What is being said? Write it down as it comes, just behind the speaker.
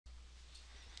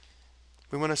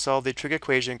We want to solve the trig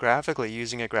equation graphically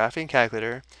using a graphing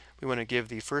calculator. We want to give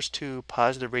the first two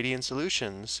positive radian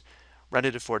solutions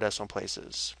rounded to 4 decimal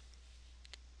places.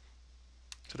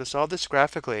 So to solve this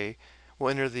graphically, we'll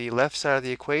enter the left side of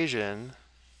the equation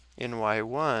in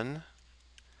y1.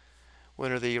 We'll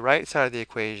enter the right side of the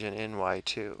equation in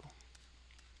y2.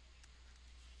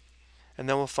 And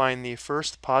then we'll find the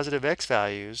first positive x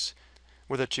values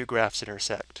where the two graphs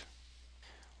intersect.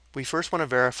 We first want to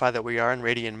verify that we are in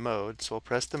radian mode, so we'll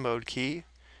press the mode key.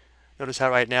 Notice how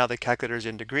right now the calculator is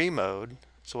in degree mode,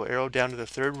 so we'll arrow down to the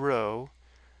third row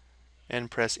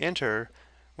and press enter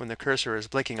when the cursor is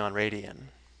blinking on radian.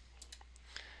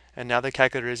 And now the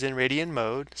calculator is in radian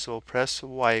mode, so we'll press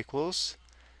y equals,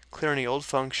 clear any old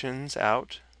functions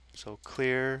out, so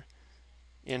clear,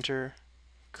 enter,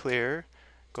 clear,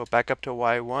 go back up to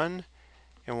y1,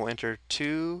 and we'll enter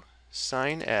 2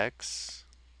 sine x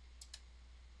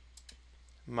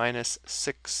minus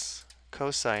 6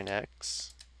 cosine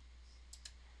x.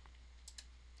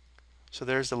 So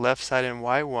there's the left side in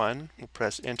y1. We'll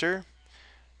press enter.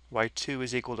 y2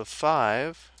 is equal to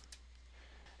 5.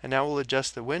 And now we'll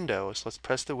adjust the window. So let's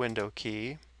press the window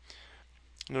key.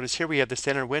 Notice here we have the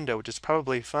standard window, which is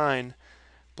probably fine.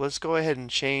 But let's go ahead and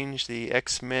change the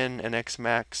x min and x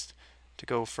max to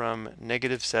go from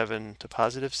 -7 to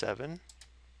 +7.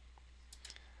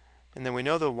 And then we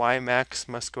know the y max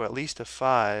must go at least to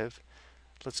 5.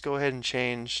 Let's go ahead and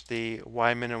change the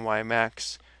y min and y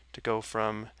max to go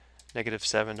from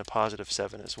 -7 to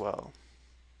 +7 as well.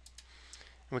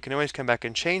 And we can always come back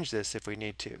and change this if we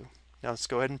need to. Now let's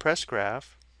go ahead and press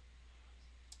graph.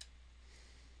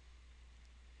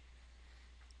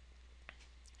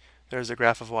 There's a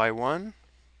graph of y1,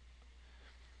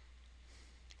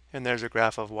 and there's a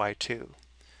graph of y2.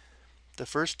 The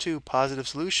first two positive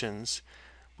solutions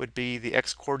would be the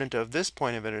x-coordinate of this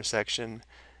point of intersection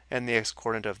and the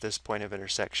x-coordinate of this point of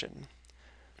intersection.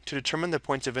 To determine the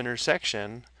points of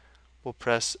intersection, we'll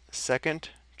press second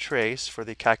trace for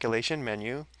the calculation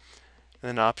menu, and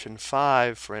then option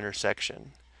 5 for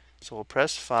intersection. So we'll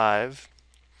press 5,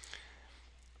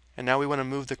 and now we want to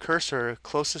move the cursor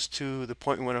closest to the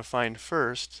point we want to find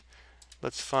first.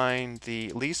 Let's find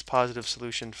the least positive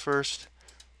solution first.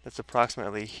 That's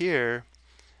approximately here.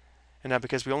 And now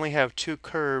because we only have two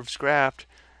curves graphed,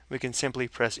 we can simply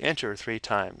press enter 3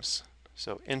 times.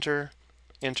 So enter,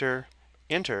 enter,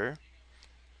 enter.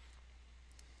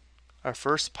 Our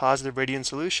first positive radian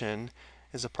solution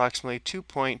is approximately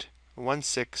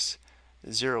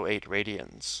 2.1608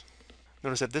 radians.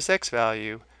 Notice at this x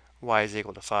value, y is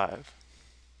equal to 5.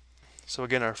 So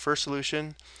again, our first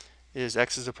solution is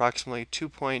x is approximately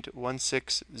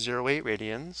 2.1608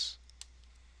 radians.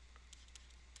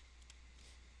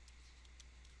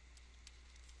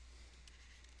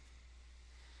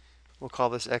 We'll call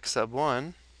this x sub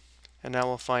 1, and now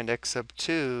we'll find x sub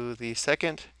 2, the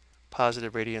second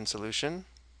positive radian solution,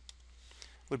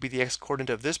 would be the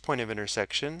x-coordinate of this point of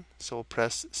intersection. So we'll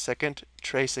press second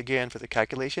trace again for the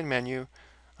calculation menu,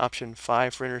 option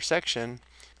 5 for intersection,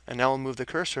 and now we'll move the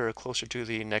cursor closer to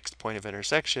the next point of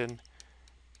intersection,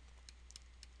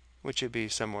 which would be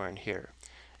somewhere in here.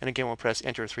 And again, we'll press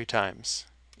enter 3 times.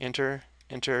 Enter,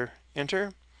 enter,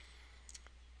 enter.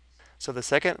 So the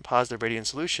second positive radian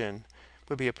solution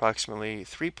would be approximately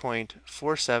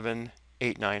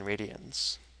 3.4789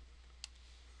 radians.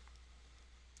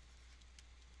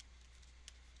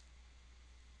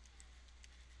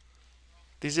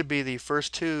 These would be the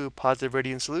first two positive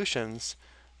radian solutions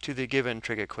to the given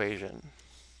trig equation.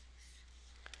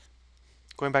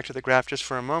 Going back to the graph just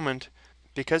for a moment,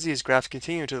 because these graphs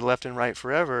continue to the left and right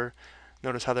forever,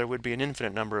 notice how there would be an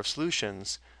infinite number of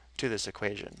solutions to this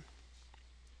equation.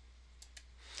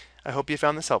 I hope you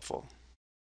found this helpful.